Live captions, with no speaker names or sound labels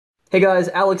Hey guys,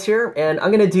 Alex here, and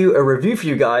I'm going to do a review for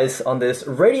you guys on this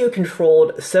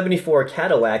radio-controlled 74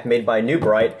 Cadillac made by New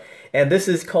Bright, and this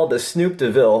is called the Snoop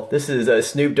Deville. This is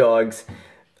Snoop Dogg's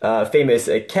famous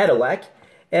Cadillac,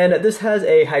 and this has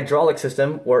a hydraulic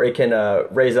system where it can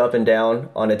raise up and down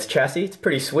on its chassis. It's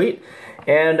pretty sweet.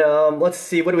 And let's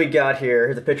see, what do we got here?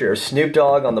 Here's a picture of Snoop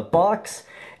Dogg on the box,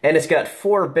 and it's got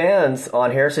 4 bands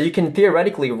on here, so you can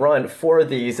theoretically run 4 of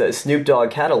these Snoop Dogg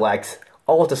Cadillacs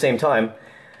all at the same time.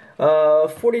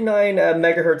 49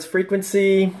 megahertz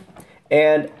frequency,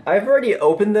 and I've already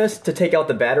opened this to take out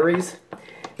the batteries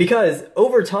because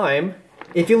over time,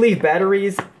 if you leave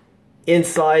batteries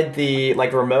inside the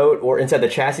remote or inside the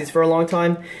chassis for a long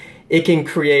time, it can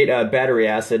create battery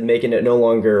acid, making it no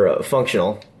longer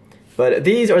functional. But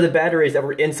these are the batteries that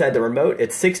were inside the remote.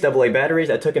 It's 6 AA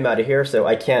batteries. I took them out of here, so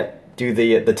I can't do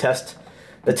the test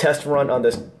run on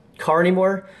this car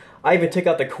anymore. I even took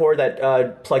out the cord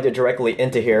that plugged it directly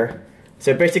into here.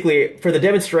 So basically, for the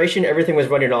demonstration, everything was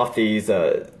running off these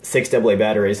 6 AA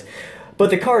batteries. But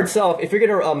the car itself, if you're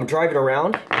going to drive it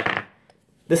around,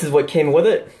 this is what came with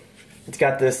it. It's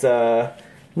got this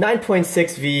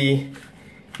 9.6V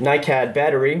NiCad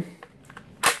battery.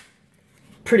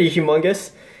 Pretty humongous.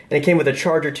 And it came with a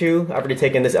charger too. I've already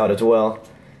taken this out as well.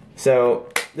 So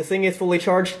this thing is fully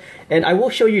charged. And I will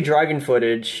show you driving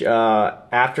footage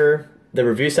after the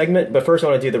review segment, but first I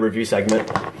want to do the review segment.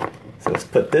 So let's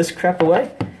put this crap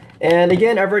away. And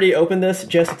again, I've already opened this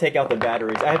just to take out the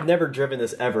batteries. I have never driven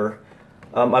this ever.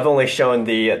 I've only shown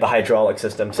the hydraulic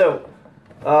system. So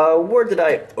where did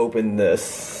I open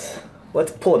this?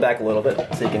 Let's pull it back a little bit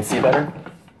so you can see better.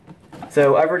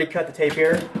 So I've already cut the tape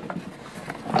here. So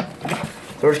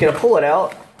we're just going to pull it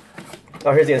out.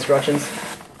 Oh, here's the instructions.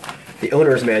 The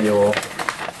owner's manual.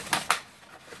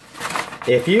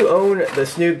 If you own the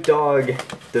Snoop Dogg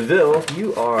Deville,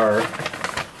 you are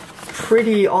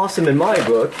pretty awesome in my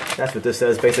book. That's what this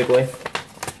says, basically.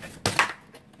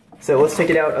 So let's take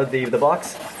it out of the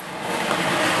box.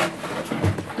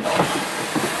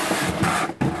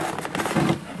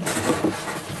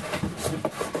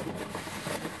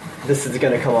 This is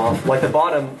going to come off. Like the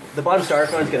bottom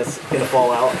styrofoam is going to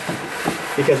fall out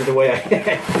because of the way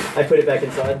I put it back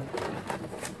inside.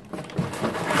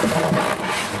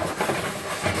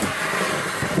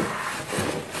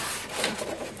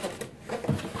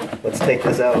 Let's take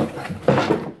this out.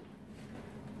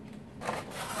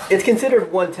 It's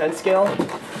considered 110 scale,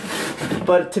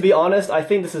 but to be honest, I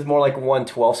think this is more like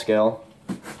 112 scale.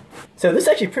 So this is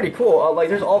actually pretty cool.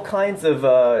 There's all kinds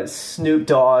of Snoop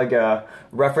Dogg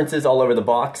references all over the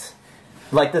box.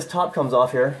 Like this top comes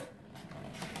off here.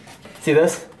 See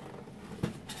this?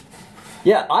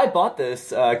 Yeah, I bought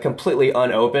this completely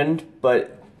unopened,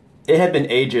 but it had been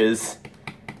ages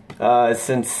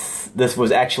since this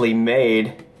was actually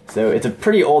made. So it's a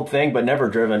pretty old thing, but never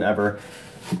driven ever.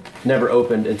 Never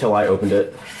opened until I opened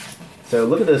it. So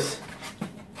look at this.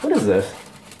 What is this?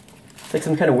 It's like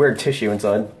some kind of weird tissue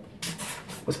inside.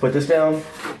 Let's put this down.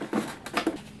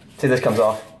 See, this comes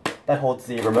off. That holds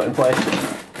the remote in place.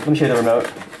 Let me show you the remote.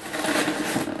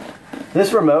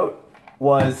 This remote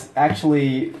was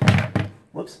actually,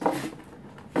 whoops.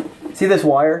 See this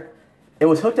wire? It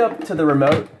was hooked up to the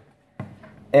remote,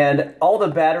 and all the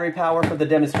battery power for the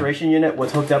demonstration unit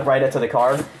was hooked up right into the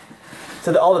car.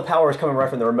 So all the power is coming right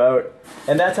from the remote.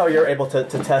 And that's how you're able to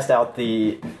test out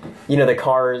the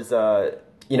car's,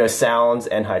 sounds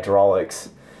and hydraulics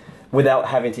without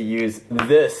having to use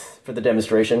this for the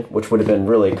demonstration, which would have been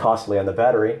really costly on the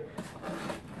battery.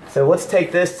 So let's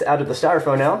take this out of the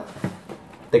styrofoam now.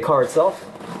 The car itself.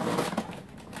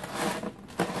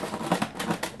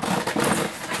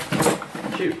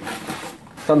 Shoot.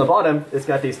 So on the bottom, it's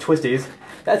got these twisties.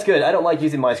 That's good. I don't like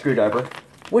using my screwdriver,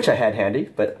 which I had handy,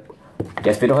 but I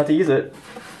guess we don't have to use it.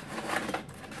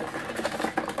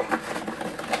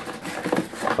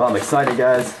 Oh, I'm excited,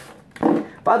 guys.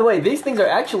 By the way, these things are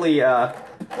actually, they're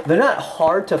not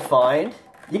hard to find.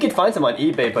 You can find some on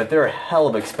eBay, but they're hell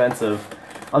of expensive.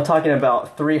 I'm talking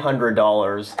about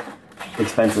 $300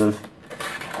 expensive.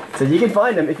 So you can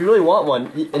find them. If you really want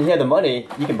one, and you have the money,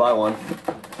 you can buy one.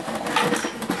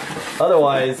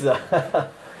 Otherwise,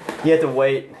 you have to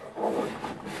wait.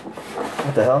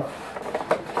 What the hell?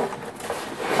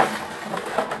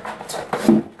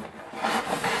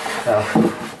 Oh.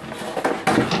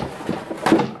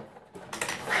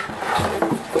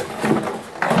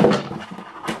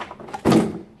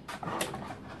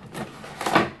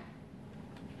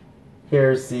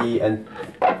 Here's the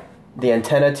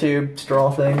antenna tube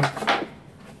straw thing.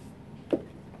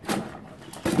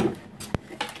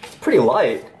 It's pretty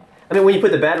light. I mean, when you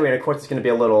put the battery in, of course, it's going to be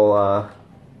a little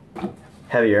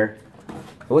heavier.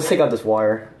 Let's take out this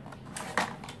wire.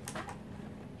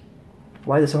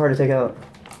 Why is it so hard to take out?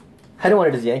 I don't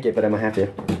want to just yank it, but I might have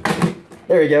to.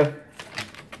 There you go.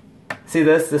 See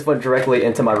this? This went directly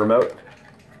into my remote.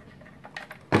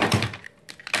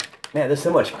 Man, there's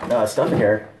so much stuff in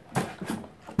here.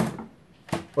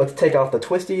 Let's take off the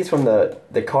twisties from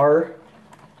the car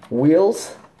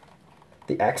wheels,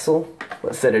 the axle.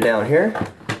 Let's set it down here.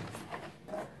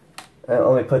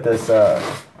 Let me put this,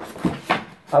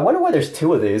 I wonder why there's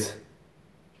two of these.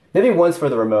 Maybe one's for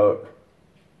the remote.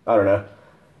 I don't know.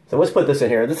 So let's put this in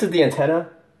here. This is the antenna.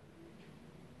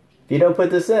 If you don't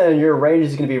put this in, your range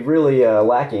is going to be really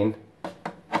lacking.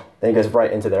 Then it goes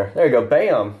right into there. There you go,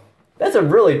 bam! That's a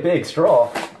really big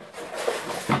straw.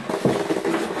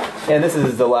 And this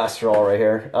is the last straw right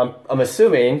here. I'm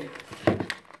assuming...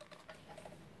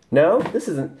 No, this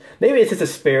isn't. Maybe it's just a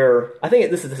spare. I think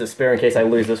this is just a spare in case I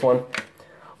lose this one.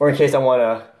 Or in case I want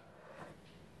to.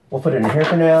 We'll put it in here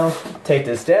for now. Take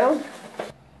this down.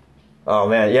 Oh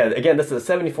man, yeah, again, this is a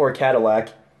 74 Cadillac.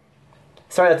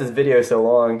 Sorry that this video is so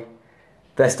long.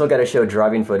 But I still got to show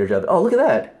driving footage of it. Oh, look at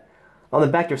that. On the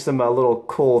back there's some little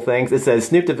cool things. It says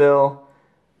Snoop Deville,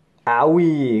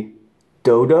 Owie,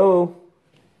 Dodo.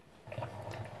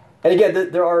 And again,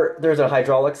 there's a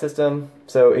hydraulic system,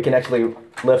 so it can actually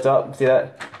lift up. See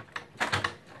that?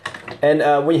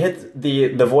 And when you hit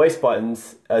the voice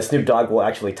buttons, Snoop Dogg will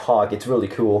actually talk. It's really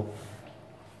cool.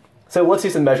 So let's do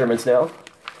some measurements now.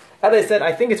 As I said,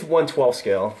 I think it's 1/12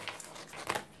 scale.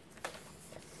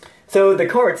 So the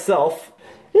car itself,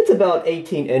 it's about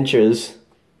 18 inches.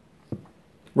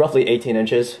 Roughly 18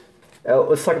 inches.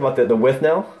 Let's talk about the width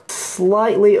now.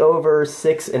 Slightly over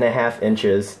 6.5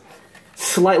 inches.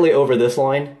 Slightly over this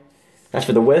line. That's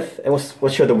for the width. And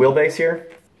let's show the wheelbase here.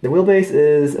 The wheelbase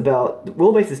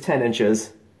is 10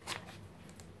 inches.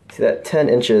 See that? 10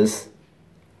 inches.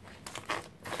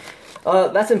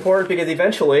 That's important because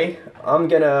eventually I'm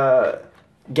gonna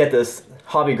get this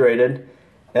hobby graded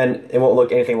and it won't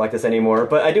look anything like this anymore.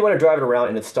 But I do want to drive it around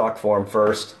in its stock form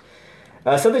first.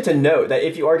 Something to note, that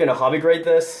if you are gonna hobby grade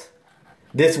this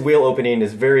wheel opening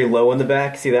is very low in the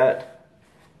back. See that?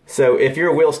 So if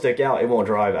your wheels stick out, it won't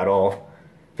drive at all.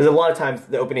 Because a lot of times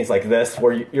the opening's like this,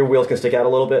 where your wheels can stick out a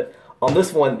little bit. On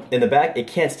this one, in the back, it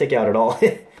can't stick out at all.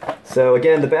 So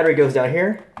again, the battery goes down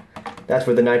here. That's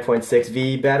where the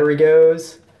 9.6V battery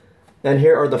goes. And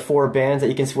here are the 4 bands that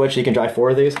you can switch, so you can drive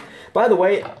 4 of these. By the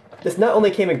way, this not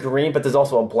only came in green, but there's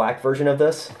also a black version of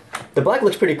this. The black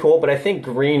looks pretty cool, but I think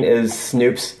green is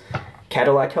Snoop's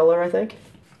Cadillac color, I think.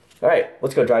 Alright,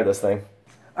 let's go drive this thing.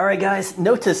 Alright guys,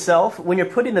 note to self, when you're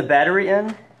putting the battery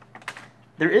in,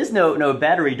 there is no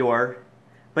battery door,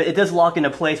 but it does lock into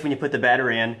place when you put the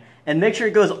battery in. And make sure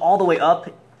it goes all the way up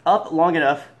long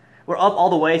enough, or up all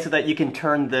the way so that you can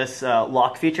turn this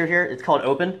lock feature here. It's called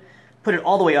open. Put it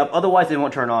all the way up, otherwise it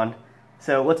won't turn on.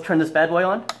 So let's turn this bad boy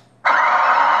on.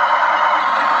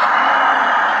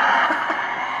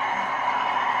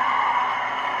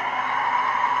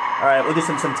 Alright, we'll do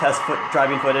some test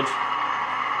driving footage.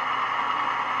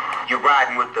 You're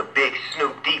riding with the big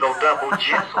Snoop Deville double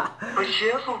jizzle. But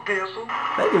shizzle dizzle.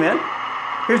 Thank you, man.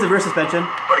 Here's the rear suspension.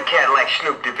 For the Cadillac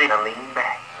Snoop Deville, I lean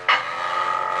back.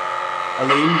 I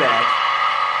lean back.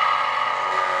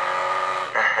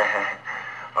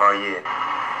 Oh yeah.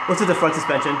 Let's do the front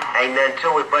suspension. Ain't nothing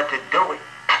to it but to do it.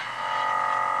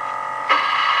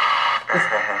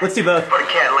 Let's do both. For the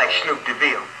Cadillac Snoop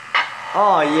Deville.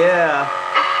 Oh yeah.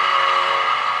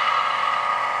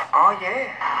 Oh yeah.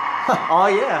 Oh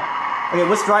yeah. Okay,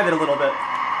 let's drive it a little bit.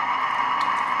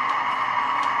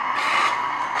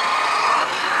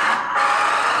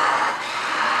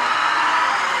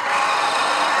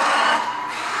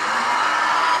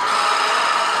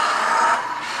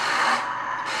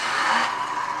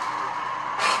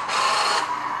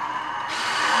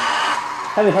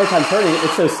 Having a hard time turning it.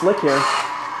 It's so slick here.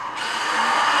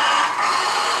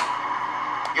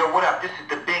 Yo, what up? This is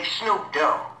the big Snoop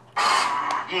Dogg.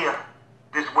 Yeah,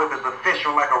 this whip is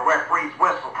official like a referee's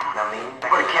whistle. I mean,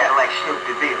 for the Cadillac Snoop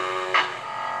Deville.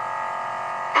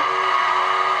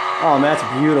 Oh man, that's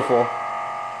beautiful.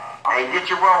 Hey, get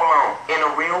your roll on in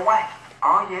a real way.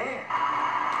 Oh yeah.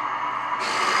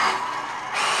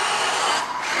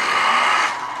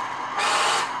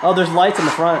 Oh, there's lights in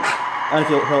the front. I don't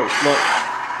know if he'll look.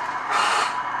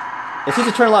 It seems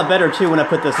to turn a lot better too when I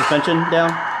put the suspension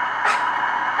down.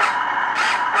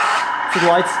 See the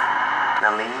lights?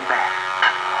 Now lean back.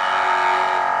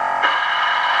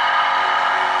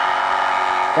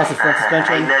 That's the front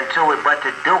suspension. Ain't nothing to it but to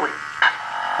do it.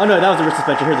 Oh no, that was the rear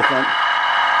suspension. Here's the front.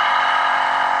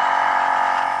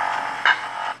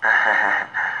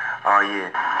 Oh yeah.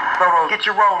 So get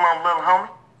your roll on, little homie.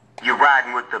 You're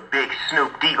riding with the big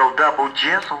Snoop Deville double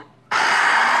jizzle.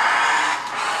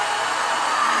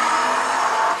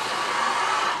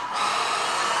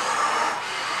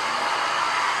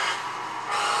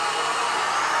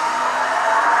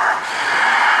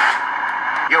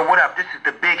 up? This is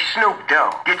the big Snoop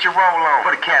Deville. Get your roll on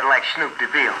for the Cadillac Snoop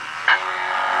Deville.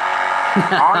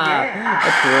 Oh, yeah.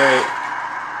 That's great.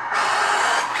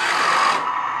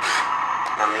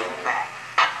 Now lean back.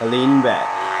 I lean back.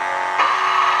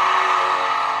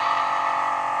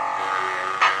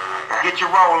 Get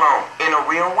your roll on in a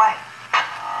real way.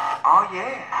 Oh,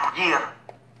 yeah. Yeah.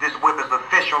 This whip is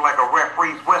official like a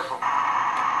referee's whistle.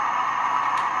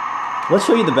 Let's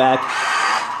show you the back.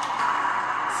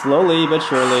 Slowly but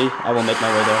surely, I will make my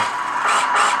way there.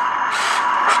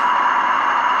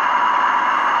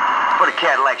 For the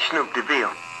Cadillac Snoop Deville.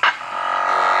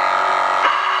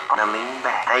 Now lean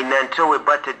back. Ain't nothing to it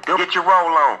but to do. Get your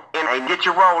roll on. Get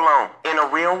your roll on in a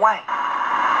real way.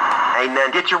 Ain't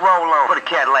nothing. Get your roll on for the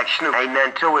Cadillac Snoop. Ain't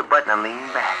nothing to it but now lean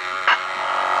back.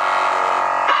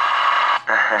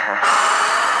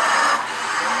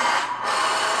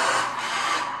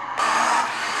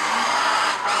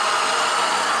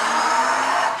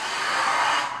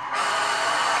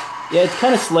 Yeah, it's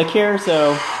kind of slick here,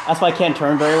 so that's why I can't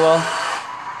turn very well.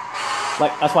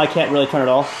 Like, that's why I can't really turn at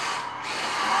all.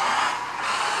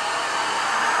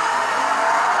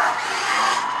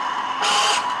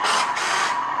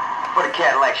 For the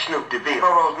Cadillac Snoop Deville.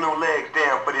 Throw those new legs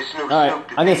down for this Snoop Alright, Snoop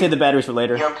Deville. I'm gonna save the batteries for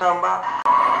later. You know what I'm talking about?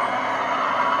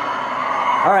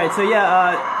 Alright, so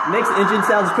yeah, makes engine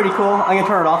sounds pretty cool. I'm gonna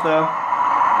turn it off though.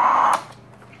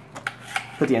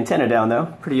 Put the antenna down though.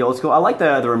 Pretty old school. I like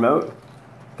the remote.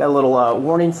 Got a little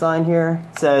warning sign here.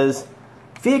 It says,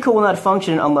 vehicle will not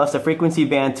function unless the frequency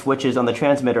band switches on the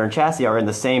transmitter and chassis are in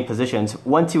the same positions,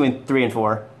 1, 2, and 3, and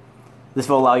 4. This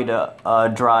will allow you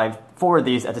to drive 4 of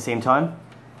these at the same time.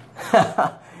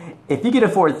 If you can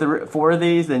afford 4 of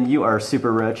these, then you are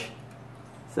super rich.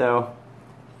 So,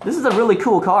 this is a really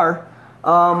cool car.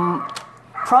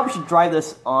 Probably should drive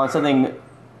this on something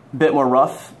a bit more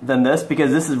rough than this because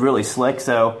this is really slick,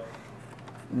 so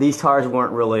these tires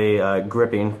weren't really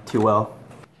gripping too well.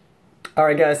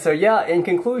 Alright guys, so yeah, in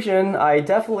conclusion, I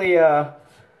definitely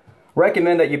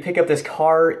recommend that you pick up this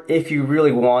car if you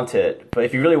really want it. But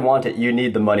if you really want it, you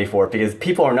need the money for it because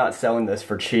people are not selling this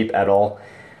for cheap at all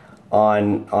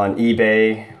on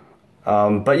eBay.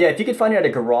 But yeah, if you could find it at a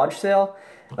garage sale,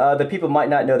 the people might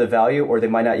not know the value or they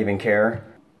might not even care.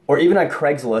 Or even on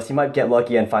Craigslist, you might get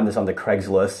lucky and find this on the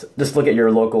Craigslist. Just look at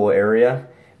your local area.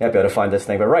 You might be able to find this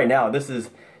thing. But right now, this is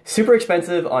super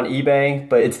expensive on eBay,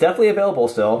 but it's definitely available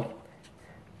still.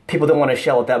 People don't want to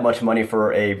shell out that much money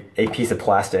for a piece of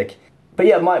plastic. But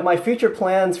yeah, my future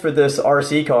plans for this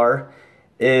RC car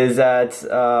is that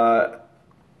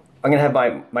I'm going to have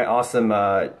my awesome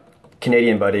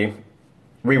Canadian buddy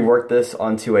rework this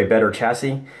onto a better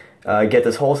chassis, get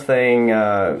this whole thing,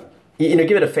 you know,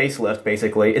 give it a facelift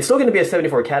basically. It's still going to be a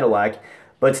 74 Cadillac,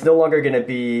 but it's no longer going to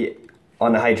be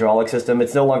on the hydraulic system.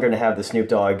 It's no longer going to have the Snoop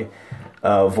Dogg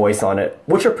voice on it,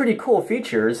 which are pretty cool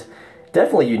features,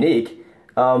 definitely unique,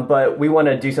 but we want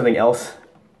to do something else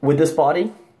with this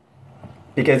body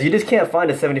because you just can't find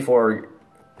a 74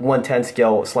 110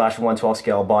 scale / 112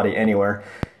 scale body anywhere.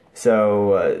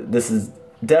 So this is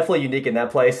definitely unique in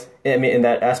that place, I mean in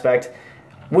that aspect,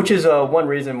 which is one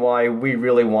reason why we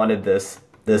really wanted this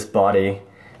body.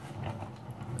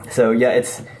 So yeah,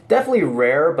 it's definitely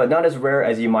rare, but not as rare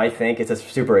as you might think. It's just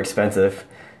super expensive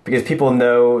because people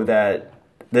know that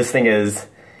this thing is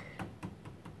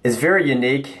very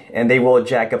unique and they will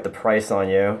jack up the price on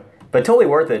you. But totally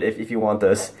worth it if you want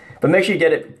this. But make sure you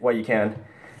get it while you can.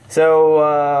 So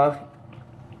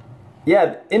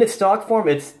yeah, in its stock form,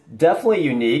 it's definitely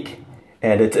unique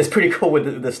and it's pretty cool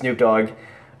with the Snoop Dogg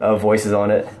voices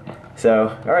on it.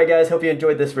 So, alright guys, hope you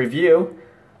enjoyed this review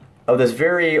of this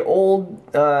very old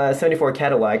 74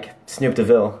 Cadillac Snoop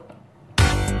Deville.